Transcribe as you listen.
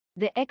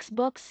The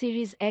Xbox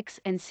Series X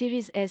and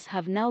Series S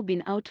have now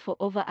been out for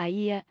over a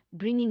year,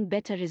 bringing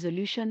better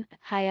resolution,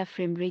 higher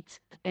frame rates,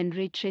 and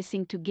ray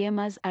tracing to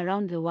gamers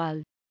around the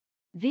world.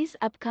 These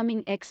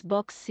upcoming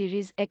Xbox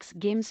Series X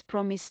games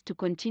promise to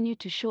continue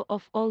to show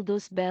off all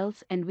those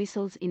bells and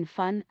whistles in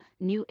fun,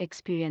 new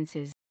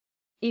experiences.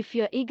 If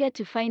you're eager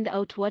to find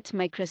out what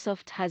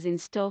Microsoft has in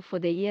store for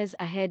the years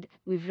ahead,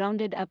 we've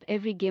rounded up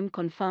every game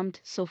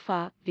confirmed so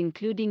far,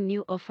 including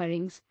new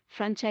offerings,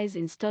 franchise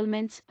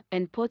installments,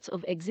 and ports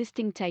of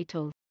existing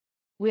titles.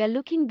 We are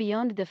looking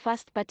beyond the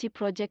first-party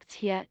projects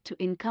here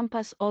to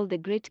encompass all the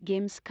great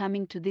games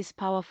coming to this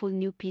powerful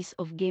new piece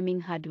of gaming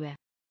hardware.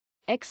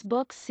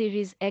 Xbox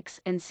Series X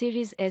and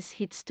Series S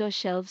hit store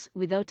shelves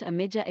without a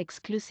major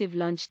exclusive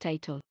launch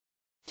title.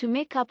 To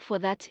make up for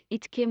that,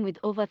 it came with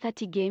over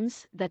 30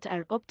 games that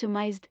are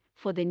optimized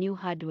for the new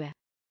hardware.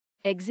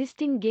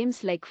 Existing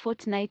games like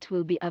Fortnite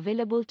will be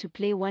available to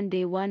play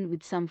day one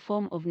with some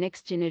form of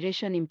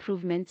next-generation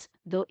improvements,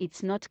 though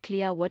it's not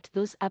clear what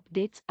those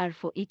updates are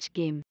for each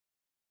game.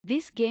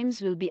 These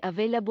games will be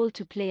available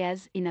to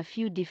players in a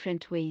few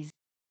different ways.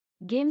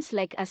 Games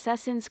like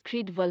Assassin's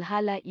Creed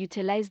Valhalla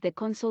utilize the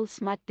console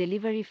smart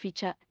delivery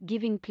feature,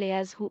 giving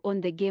players who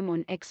own the game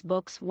on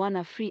Xbox One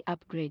a free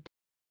upgrade.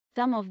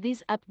 Some of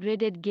these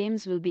upgraded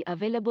games will be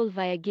available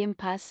via Game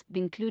Pass,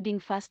 including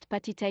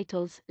first-party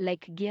titles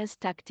like Gears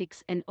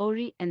Tactics and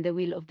Ori and the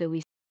Will of the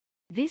Wisps.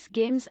 These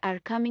games are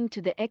coming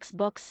to the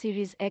Xbox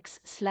Series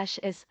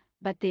X/S,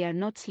 but they are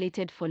not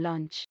slated for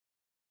launch.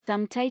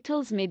 Some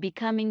titles may be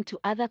coming to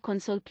other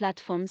console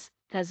platforms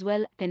as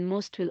well, and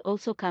most will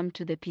also come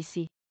to the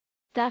PC.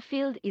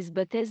 Starfield is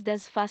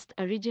Bethesda's first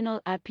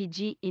original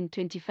RPG in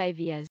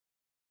 25 years.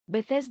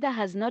 Bethesda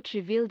has not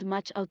revealed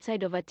much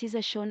outside of a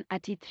teaser shown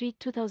at E3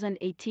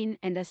 2018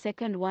 and a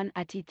second one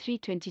at E3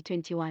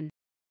 2021.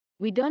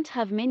 We don't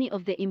have many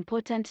of the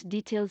important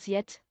details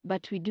yet,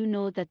 but we do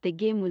know that the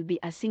game will be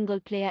a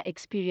single-player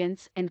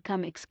experience and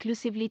come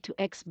exclusively to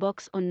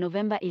Xbox on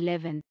November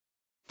 11.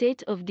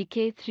 State of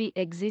Decay 3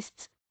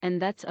 exists,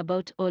 and that's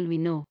about all we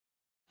know.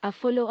 A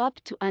follow-up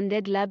to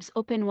Undead Labs'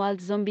 open-world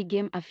zombie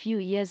game a few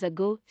years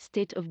ago,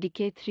 State of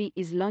Decay 3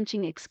 is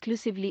launching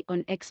exclusively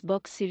on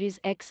Xbox Series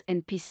X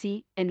and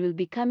PC, and will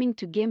be coming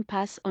to Game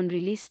Pass on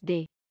release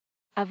day.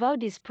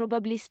 Avowed is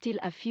probably still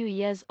a few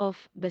years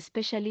off,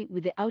 especially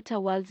with the Outer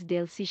Worlds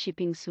DLC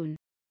shipping soon.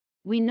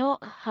 We know,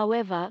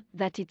 however,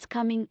 that it's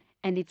coming,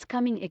 and it's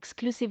coming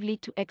exclusively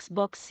to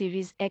Xbox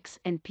Series X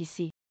and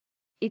PC.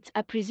 It's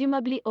a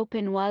presumably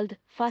open-world,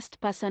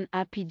 first-person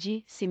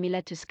RPG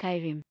similar to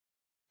Skyrim.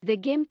 The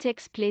game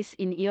takes place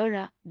in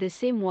Eora, the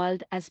same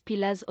world as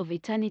Pillars of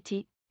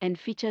Eternity, and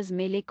features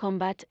melee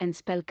combat and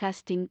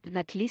spellcasting,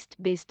 at least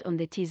based on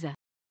the teaser.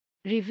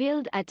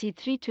 Revealed at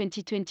E3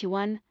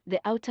 2021, The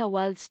Outer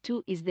Worlds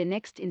 2 is the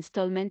next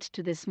installment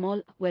to the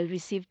small,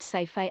 well-received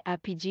sci-fi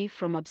RPG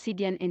from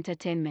Obsidian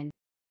Entertainment.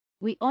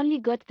 We only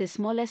got the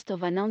smallest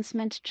of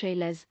announcement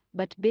trailers,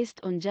 but based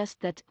on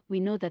just that, we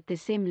know that the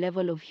same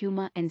level of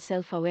humor and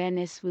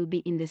self-awareness will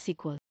be in the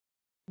sequel.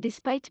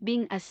 Despite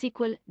being a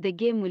sequel, the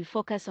game will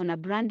focus on a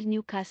brand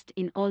new cast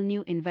in all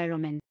new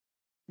environment.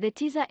 The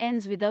teaser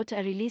ends without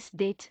a release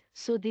date,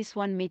 so this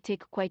one may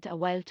take quite a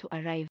while to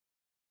arrive.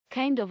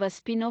 Kind of a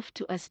spin-off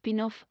to a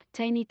spin-off,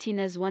 Tiny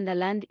Tina's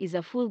Wonderland is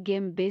a full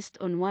game based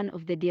on one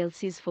of the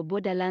DLCs for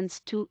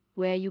Borderlands 2,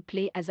 where you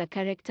play as a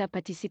character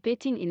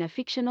participating in a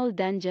fictional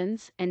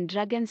Dungeons and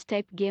Dragons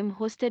type game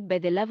hosted by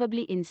the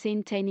lovably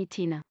insane Tiny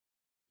Tina.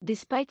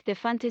 Despite the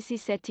fantasy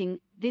setting,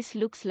 this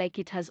looks like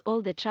it has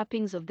all the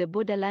trappings of the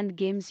Borderland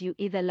games you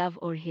either love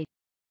or hate.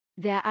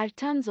 There are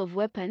tons of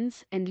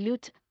weapons and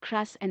loot,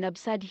 crass and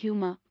absurd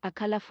humor, a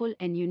colorful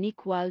and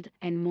unique world,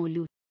 and more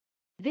loot.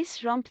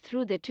 This romp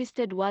through the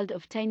twisted world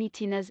of Tiny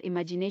Tina's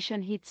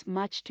imagination hits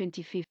March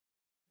 25th.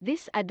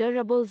 This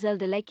adorable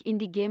Zelda-like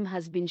indie game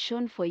has been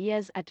shown for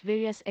years at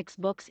various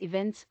Xbox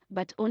events,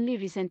 but only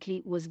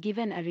recently was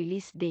given a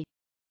release date.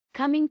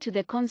 Coming to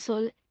the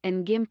console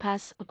and Game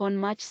Pass on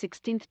March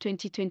 16,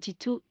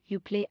 2022, you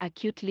play a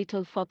cute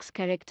little fox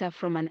character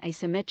from an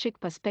isometric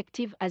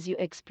perspective as you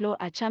explore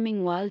a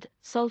charming world,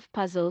 solve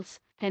puzzles,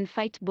 and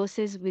fight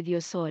bosses with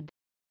your sword.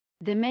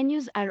 The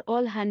menus are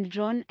all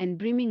hand-drawn and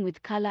brimming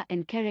with color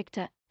and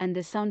character, and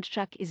the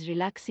soundtrack is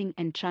relaxing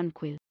and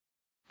tranquil.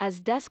 As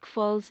Dusk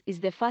Falls is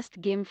the first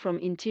game from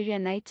Interior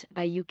Night,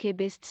 a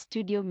UK-based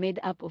studio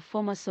made up of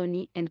former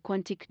Sony and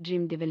Quantic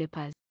Dream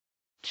developers.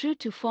 True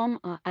to form,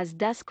 As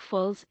Dusk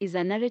Falls is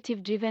a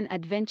narrative-driven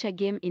adventure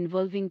game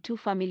involving two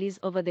families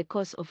over the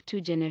course of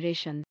 2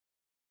 generations.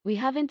 We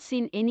haven't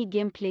seen any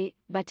gameplay,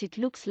 but it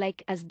looks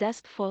like As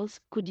Dusk Falls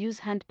could use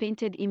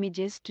hand-painted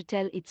images to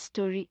tell its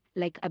story,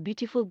 like a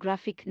beautiful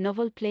graphic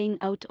novel playing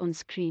out on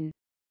screen.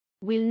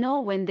 We'll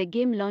know when the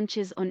game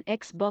launches on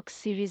Xbox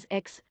Series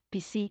X,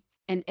 PC,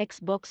 and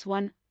Xbox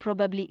One,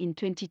 probably in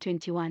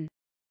 2021.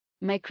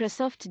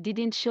 Microsoft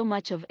didn't show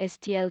much of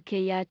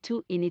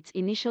STLKR2 in its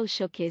initial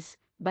showcase,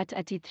 but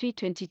at E3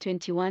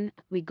 2021,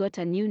 we got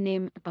a new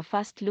name, a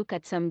first look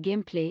at some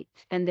gameplay,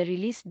 and the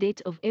release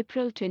date of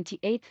April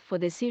 28 for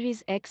the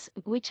Series X,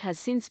 which has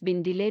since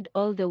been delayed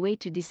all the way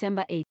to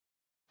December 8.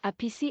 A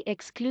PC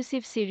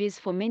exclusive series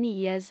for many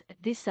years,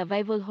 this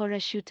survival horror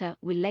shooter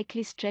will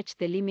likely stretch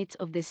the limits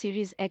of the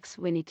Series X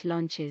when it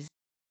launches.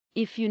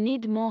 If you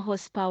need more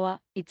horsepower,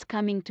 it's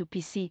coming to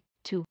PC,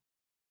 too.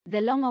 The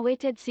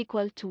long-awaited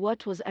sequel to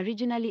what was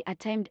originally a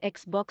timed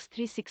Xbox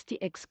 360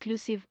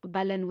 exclusive,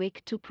 Alan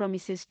Wake 2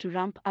 promises to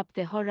ramp up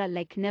the horror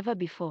like never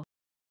before.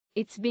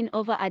 It's been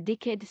over a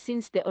decade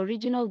since the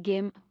original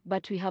game,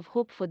 but we have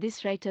hope for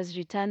this writer's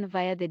return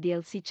via the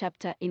DLC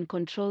chapter in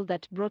Control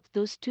that brought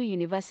those two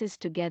universes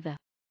together.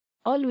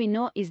 All we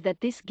know is that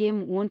this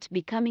game won't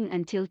be coming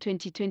until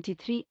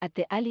 2023 at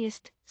the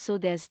earliest, so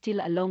there's still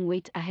a long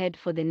wait ahead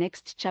for the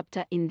next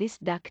chapter in this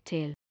dark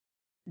tale.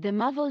 The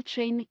Marvel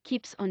train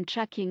keeps on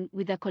tracking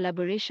with a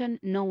collaboration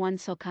no one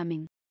saw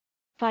coming.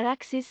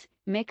 Firaxis,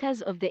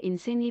 makers of the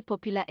insanely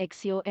popular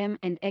XCOM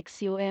and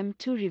XCOM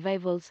 2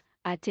 revivals,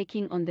 are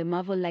taking on the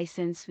Marvel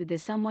license with the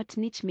somewhat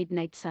niche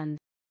Midnight Suns.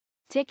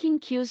 Taking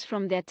cues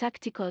from their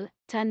tactical,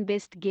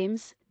 turn-based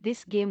games,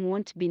 this game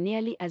won't be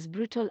nearly as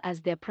brutal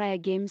as their prior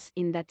games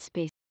in that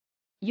space.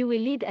 You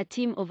will lead a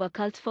team of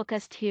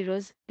occult-focused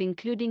heroes,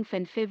 including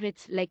fan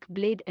favorites like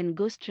Blade and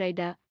Ghost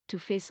Rider, to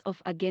face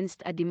off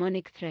against a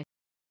demonic threat.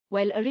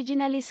 While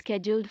originally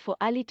scheduled for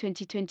early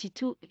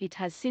 2022, it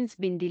has since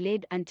been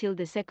delayed until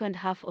the second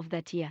half of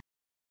that year.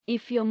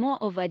 If you're more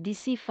of a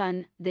DC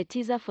fan, the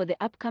teaser for the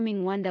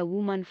upcoming Wonder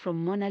Woman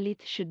from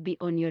Monolith should be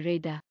on your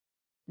radar.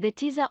 The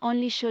teaser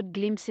only showed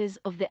glimpses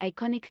of the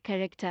iconic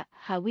character,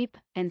 her whip,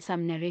 and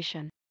some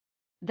narration.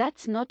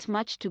 That's not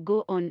much to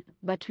go on,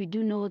 but we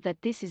do know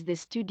that this is the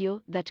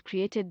studio that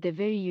created the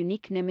very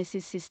unique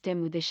Nemesis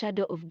system with the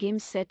Shadow of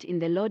games set in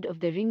the Lord of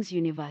the Rings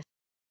universe.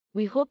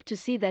 We hope to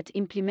see that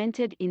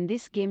implemented in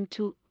this game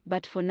too,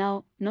 but for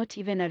now, not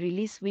even a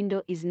release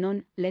window is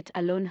known, let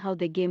alone how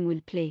the game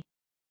will play.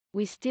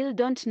 We still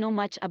don't know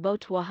much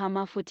about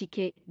Warhammer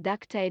 40k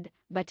Darktide,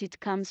 but it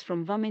comes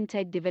from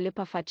Vermintide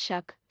developer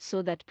Fatshark,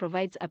 so that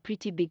provides a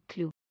pretty big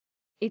clue.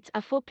 It's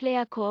a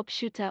 4-player co-op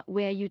shooter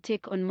where you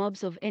take on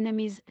mobs of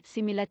enemies,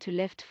 similar to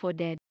Left 4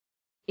 Dead.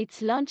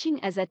 It's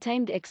launching as a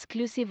timed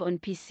exclusive on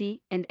PC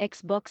and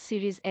Xbox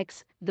Series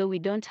X, though we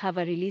don't have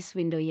a release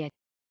window yet.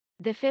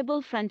 The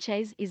Fable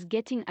franchise is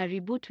getting a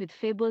reboot with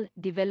Fable,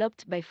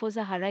 developed by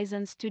Forza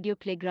Horizon Studio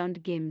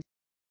Playground Games.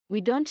 We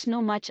don't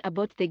know much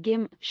about the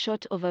game,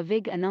 short of a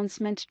vague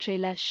announcement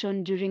trailer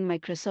shown during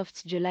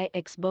Microsoft's July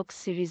Xbox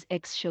Series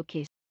X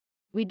showcase.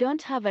 We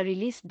don't have a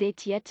release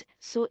date yet,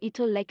 so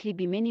it'll likely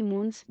be many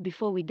moons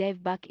before we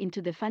dive back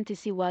into the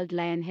fantasy world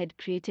Lionhead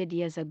created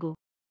years ago.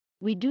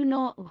 We do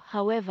know,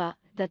 however,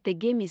 that the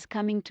game is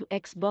coming to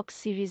Xbox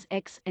Series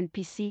X and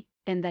PC,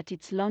 and that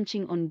it's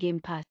launching on Game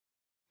Pass.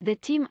 The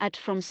team at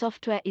From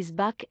Software is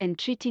back and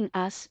treating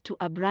us to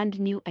a brand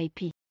new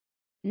IP.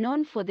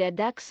 Known for their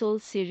Dark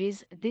Souls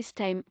series, this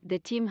time the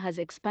team has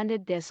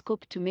expanded their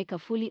scope to make a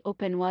fully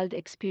open-world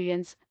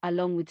experience,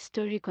 along with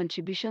story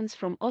contributions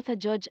from author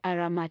George R.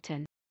 R.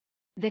 Martin.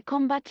 The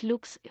combat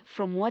looks,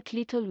 from what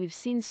little we've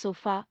seen so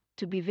far,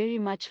 to be very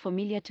much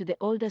familiar to the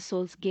older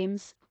Souls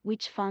games,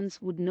 which fans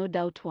would no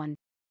doubt want.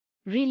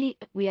 Really,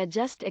 we are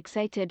just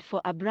excited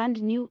for a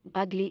brand new,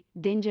 ugly,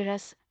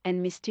 dangerous,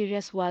 and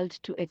mysterious world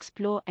to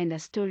explore and a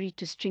story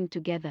to string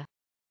together.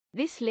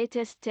 This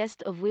latest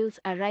test of wheels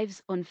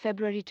arrives on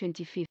February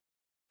 25.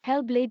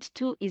 Hellblade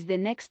 2 is the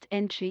next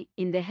entry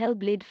in the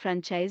Hellblade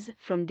franchise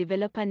from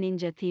developer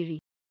Ninja Theory.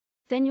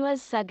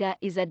 Senua's Saga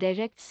is a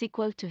direct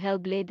sequel to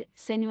Hellblade,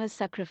 Senua's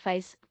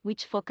Sacrifice,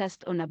 which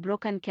focused on a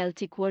broken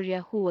Celtic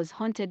warrior who was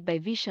haunted by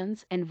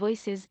visions and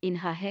voices in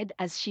her head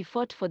as she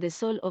fought for the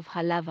soul of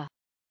her lover.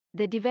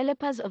 The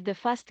developers of the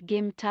first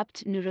game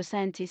tapped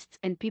neuroscientists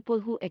and people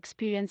who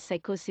experience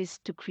psychosis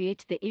to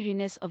create the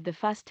eeriness of the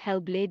first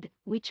Hellblade,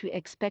 which we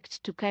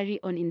expect to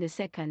carry on in the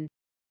second.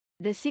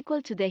 The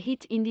sequel to the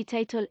hit indie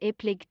title A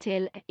Plague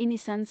Tale: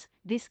 Innocence,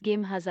 this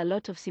game has a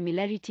lot of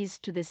similarities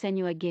to the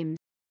Senua games.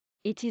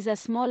 It is a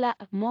smaller,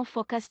 more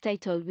focused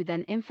title with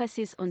an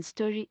emphasis on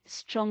story,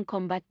 strong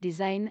combat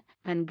design,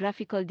 and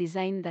graphical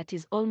design that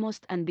is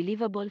almost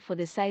unbelievable for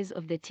the size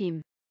of the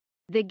team.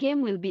 The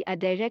game will be a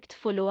direct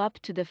follow-up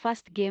to the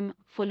first game,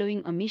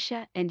 following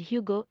Amisha and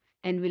Hugo,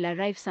 and will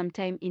arrive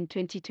sometime in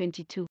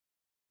 2022.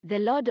 The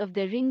Lord of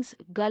the Rings: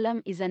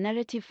 Gollum is a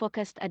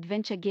narrative-focused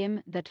adventure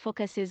game that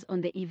focuses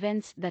on the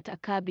events that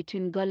occur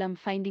between Gollum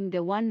finding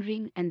the One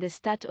Ring and the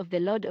start of the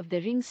Lord of the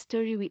Rings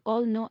story we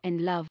all know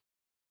and love.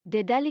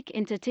 Daedalic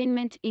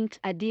Entertainment inked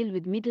a deal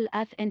with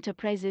Middle-earth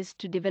Enterprises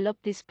to develop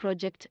this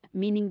project,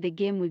 meaning the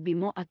game will be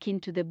more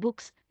akin to the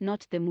books,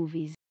 not the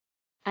movies.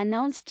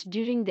 Announced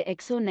during the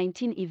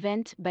XO19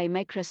 event by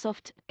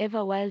Microsoft,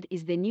 Everwild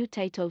is the new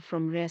title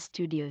from Rare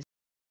Studios.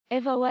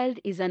 Everwild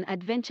is an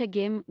adventure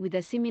game with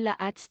a similar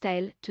art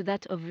style to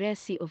that of Rare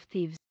Sea of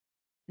Thieves.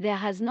 There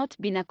has not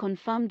been a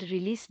confirmed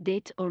release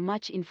date or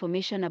much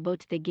information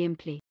about the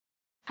gameplay.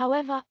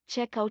 However,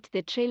 check out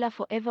the trailer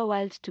for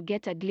Everwild to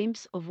get a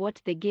glimpse of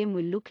what the game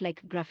will look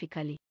like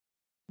graphically.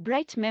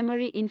 Bright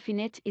Memory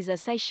Infinite is a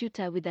sci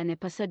shooter with an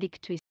episodic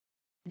twist.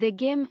 The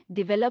game,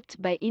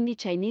 developed by indie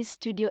Chinese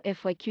studio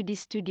FYQD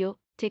Studio,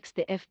 takes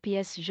the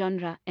FPS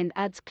genre and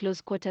adds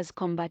close-quarters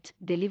combat,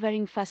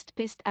 delivering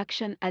fast-paced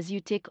action as you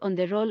take on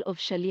the role of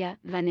Shalia,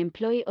 an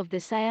employee of the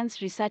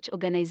science research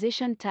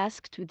organization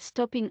tasked with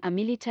stopping a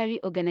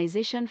military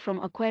organization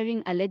from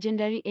acquiring a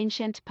legendary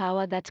ancient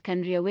power that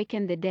can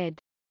reawaken the dead.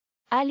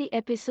 Early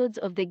episodes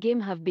of the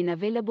game have been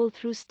available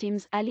through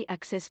Steam's Early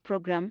Access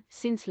program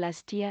since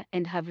last year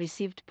and have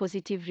received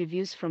positive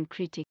reviews from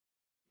critics.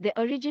 The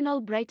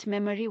original Bright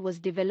Memory was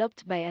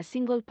developed by a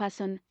single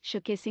person,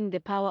 showcasing the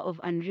power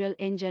of Unreal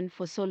Engine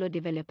for solo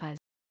developers.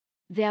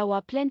 There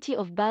were plenty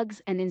of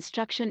bugs and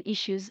instruction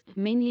issues,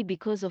 mainly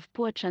because of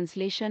poor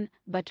translation,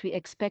 but we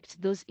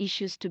expect those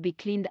issues to be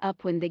cleaned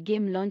up when the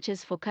game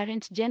launches for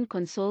current-gen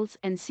consoles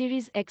and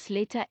Series X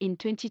later in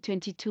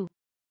 2022.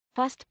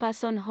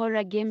 First-person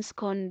horror game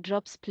Scorn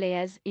drops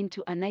players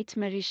into a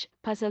nightmarish,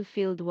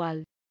 puzzle-filled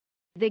world.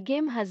 The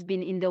game has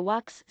been in the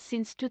works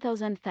since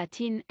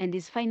 2013 and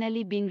is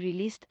finally being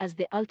released as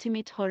the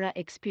ultimate horror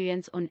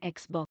experience on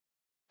Xbox.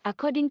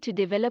 According to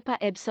developer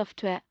Ebb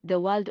Software,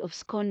 the world of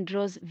Scorn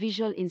draws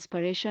visual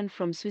inspiration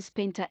from Swiss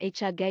painter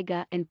H.R.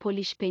 Geiger and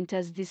Polish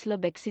painters Zdzisław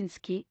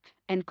Beksinski,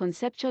 and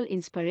conceptual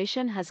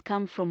inspiration has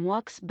come from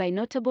works by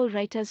notable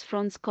writers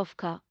Franz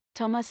Kafka,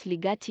 Thomas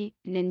Ligotti,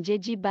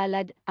 Nenjeji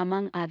Ballard,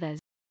 among others.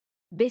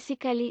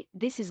 Basically,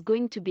 this is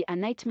going to be a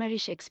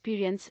nightmarish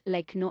experience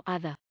like no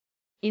other.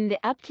 In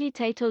the aptly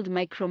titled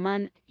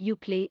Microman, you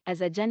play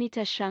as a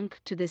janitor shrunk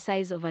to the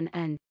size of an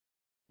ant.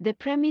 The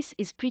premise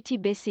is pretty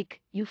basic: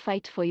 you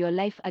fight for your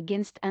life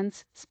against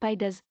ants,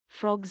 spiders,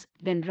 frogs,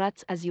 and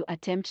rats as you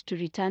attempt to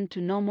return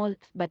to normal,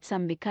 but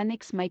some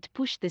mechanics might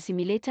push the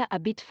simulator a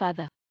bit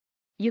further.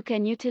 You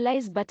can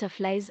utilize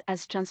butterflies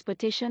as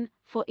transportation,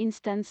 for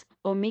instance,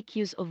 or make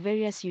use of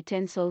various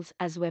utensils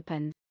as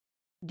weapons.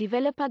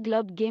 Developer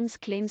Globe Games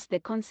claims the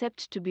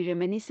concept to be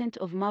reminiscent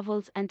of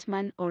Marvel's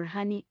Ant-Man or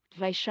Honey,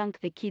 I Shrunk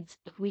the Kids,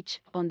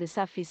 which, on the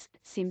surface,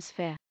 seems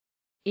fair.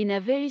 In a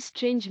very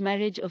strange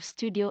marriage of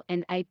studio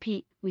and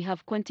IP, we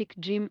have Quantic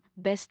Dream,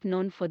 best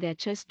known for their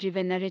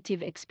choice-driven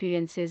narrative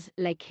experiences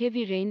like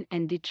Heavy Rain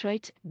and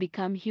Detroit: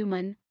 Become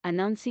Human,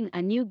 announcing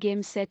a new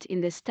game set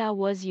in the Star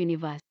Wars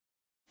universe.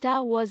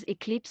 Star Wars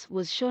Eclipse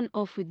was shown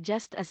off with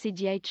just a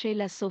CGI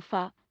trailer so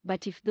far,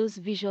 but if those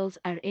visuals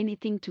are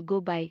anything to go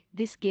by,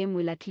 this game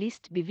will at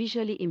least be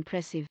visually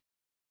impressive.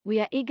 We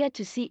are eager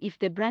to see if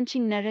the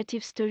branching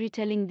narrative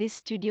storytelling this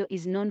studio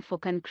is known for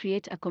can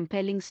create a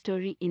compelling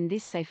story in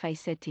this sci-fi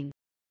setting.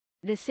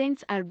 The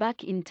Saints are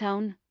back in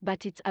town,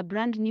 but it's a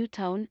brand new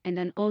town and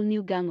an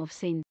all-new gang of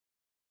Saints.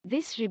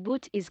 This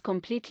reboot is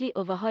completely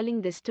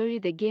overhauling the story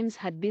the games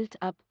had built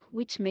up,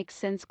 which makes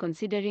sense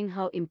considering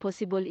how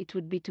impossible it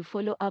would be to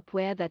follow up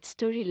where that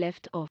story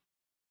left off.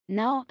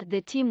 Now,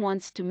 the team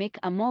wants to make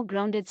a more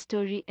grounded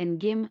story and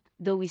game,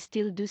 though we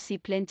still do see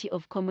plenty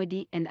of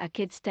comedy and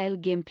arcade-style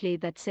gameplay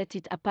that set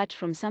it apart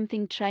from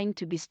something trying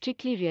to be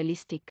strictly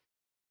realistic.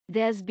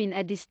 There's been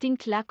a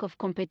distinct lack of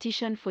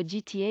competition for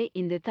GTA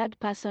in the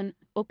third-person,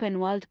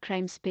 open-world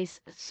crime space,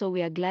 so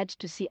we are glad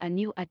to see a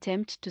new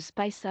attempt to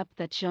spice up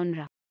that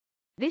genre.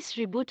 This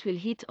reboot will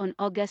hit on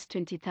August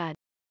 23rd.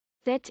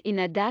 Set in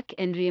a dark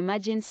and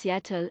reimagined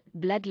Seattle,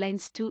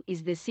 Bloodlines 2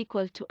 is the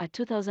sequel to a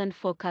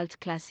 2004 cult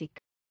classic.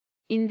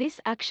 In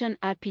this action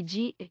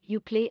RPG,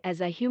 you play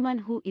as a human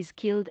who is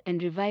killed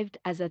and revived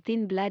as a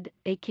thin blood,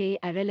 aka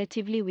a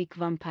relatively weak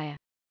vampire.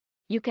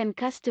 You can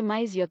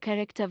customize your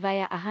character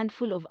via a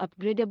handful of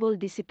upgradable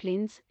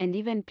disciplines and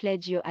even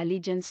pledge your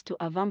allegiance to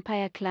a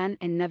vampire clan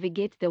and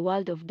navigate the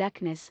world of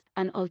darkness,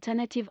 an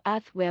alternative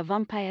Earth where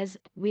vampires,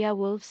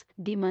 werewolves,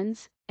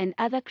 demons, and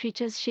other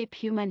creatures shape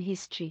human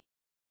history.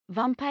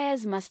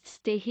 Vampires must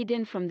stay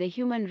hidden from the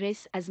human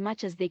race as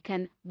much as they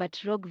can,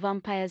 but rogue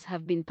vampires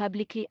have been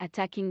publicly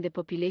attacking the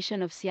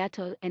population of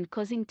Seattle and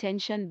causing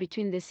tension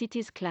between the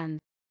city's clans.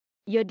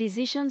 Your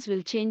decisions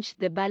will change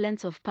the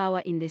balance of power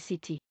in the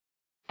city.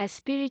 A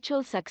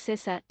spiritual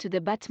successor to the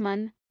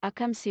Batman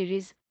Arkham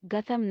series,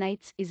 Gotham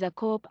Knights is a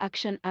co-op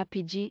action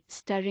RPG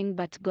starring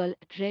Batgirl,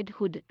 Red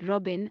Hood,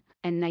 Robin,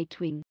 and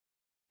Nightwing.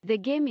 The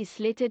game is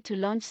slated to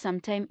launch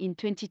sometime in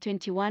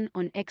 2021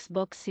 on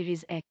Xbox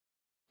Series X.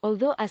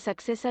 Although a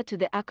successor to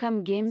the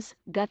Arkham games,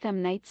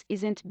 Gotham Knights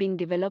isn't being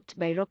developed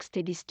by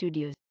Rocksteady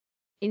Studios.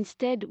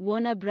 Instead,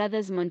 Warner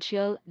Bros.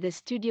 Montreal, the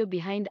studio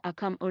behind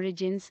Arkham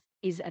Origins,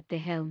 is at the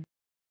helm.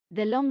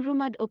 The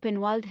long-rumored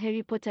open-world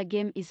Harry Potter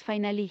game is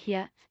finally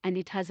here, and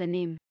it has a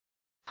name.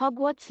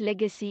 Hogwarts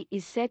Legacy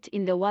is set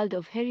in the world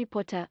of Harry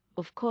Potter,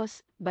 of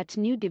course, but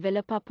new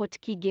developer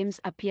Portkey Games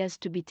appears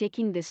to be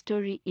taking the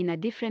story in a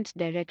different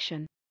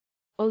direction.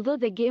 Although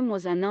the game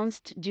was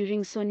announced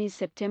during Sony's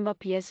September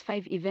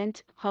PS5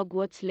 event,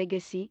 Hogwarts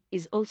Legacy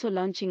is also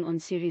launching on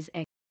Series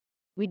X.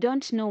 We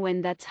don't know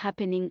when that's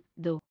happening,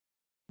 though.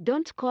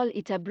 Don't call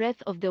it a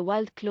Breath of the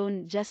Wild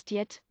clone just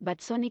yet,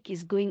 but Sonic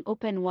is going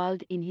open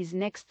world in his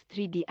next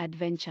 3D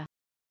adventure.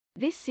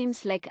 This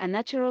seems like a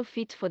natural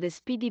fit for the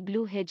speedy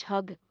blue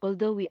hedgehog,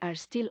 although we are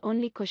still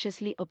only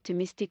cautiously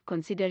optimistic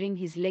considering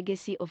his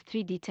legacy of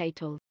 3D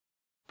titles.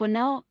 For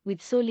now,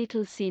 with so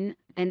little seen,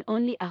 and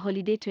only a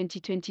holiday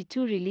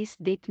 2022 release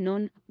date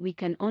known, we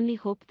can only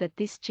hope that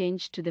this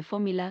change to the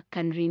formula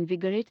can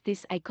reinvigorate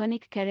this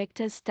iconic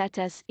character's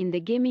status in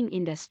the gaming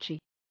industry.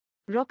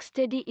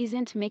 Rocksteady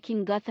isn't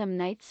making Gotham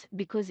Knights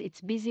because it's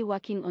busy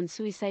working on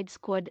Suicide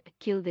Squad: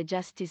 Kill the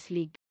Justice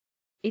League.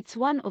 It's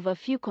one of a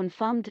few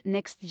confirmed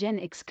next-gen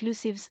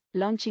exclusives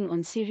launching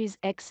on Series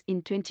X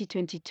in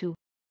 2022.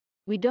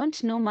 We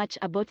don't know much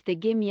about the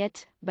game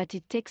yet, but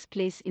it takes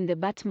place in the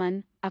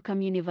Batman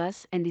Arkham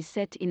universe and is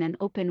set in an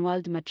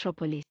open-world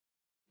metropolis.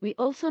 We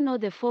also know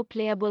the 4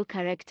 playable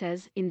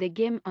characters in the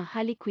game are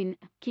Harley Quinn,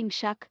 King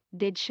Shark,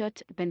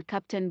 Deadshot, and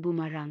Captain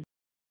Boomerang.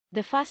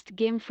 The first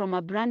game from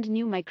a brand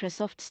new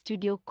Microsoft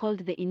studio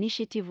called The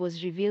Initiative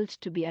was revealed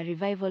to be a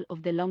revival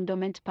of the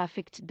long-dormant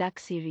Perfect Dark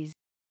series.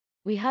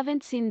 We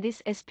haven't seen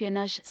this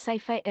espionage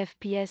sci-fi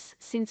FPS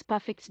since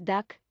Perfect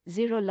Dark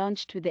Zero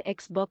launched with the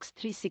Xbox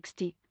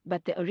 360,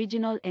 but the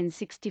original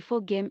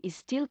N64 game is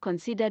still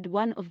considered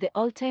one of the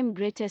all-time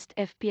greatest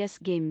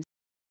FPS games.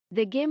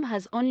 The game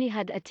has only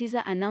had a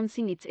teaser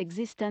announcing its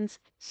existence,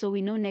 so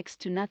we know next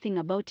to nothing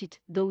about it,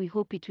 though we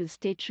hope it will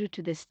stay true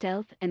to the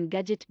stealth and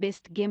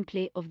gadget-based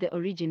gameplay of the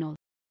original.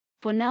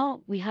 For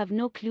now, we have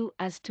no clue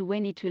as to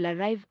when it will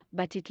arrive,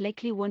 but it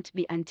likely won't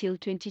be until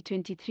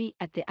 2023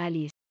 at the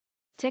earliest.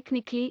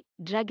 Technically,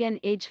 Dragon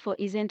Age 4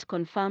 isn't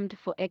confirmed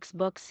for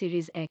Xbox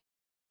Series X.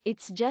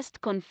 It's just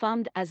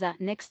confirmed as a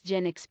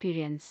next-gen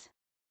experience.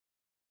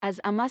 As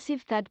a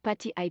massive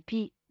third-party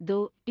IP,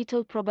 though,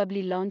 it'll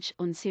probably launch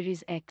on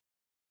Series X.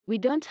 We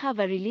don't have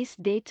a release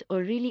date or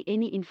really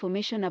any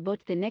information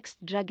about the next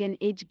Dragon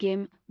Age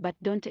game, but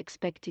don't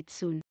expect it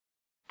soon.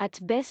 At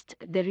best,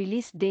 the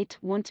release date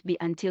won't be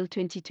until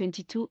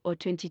 2022 or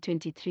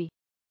 2023.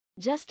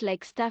 Just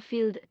like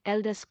Starfield,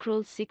 Elder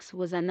Scrolls 6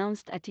 was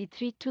announced at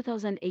E3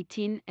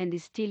 2018 and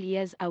is still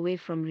years away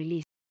from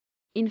release.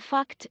 In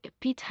fact,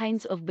 Pete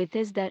Hines of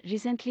Bethesda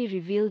recently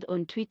revealed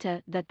on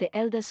Twitter that the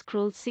Elder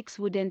Scrolls 6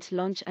 wouldn't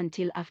launch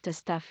until after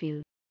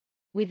Starfield.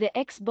 With the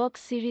Xbox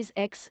Series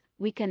X,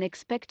 we can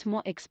expect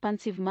more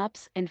expansive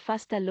maps and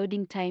faster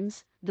loading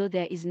times, though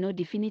there is no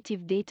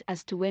definitive date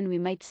as to when we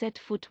might set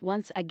foot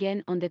once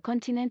again on the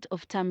continent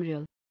of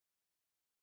Tamriel.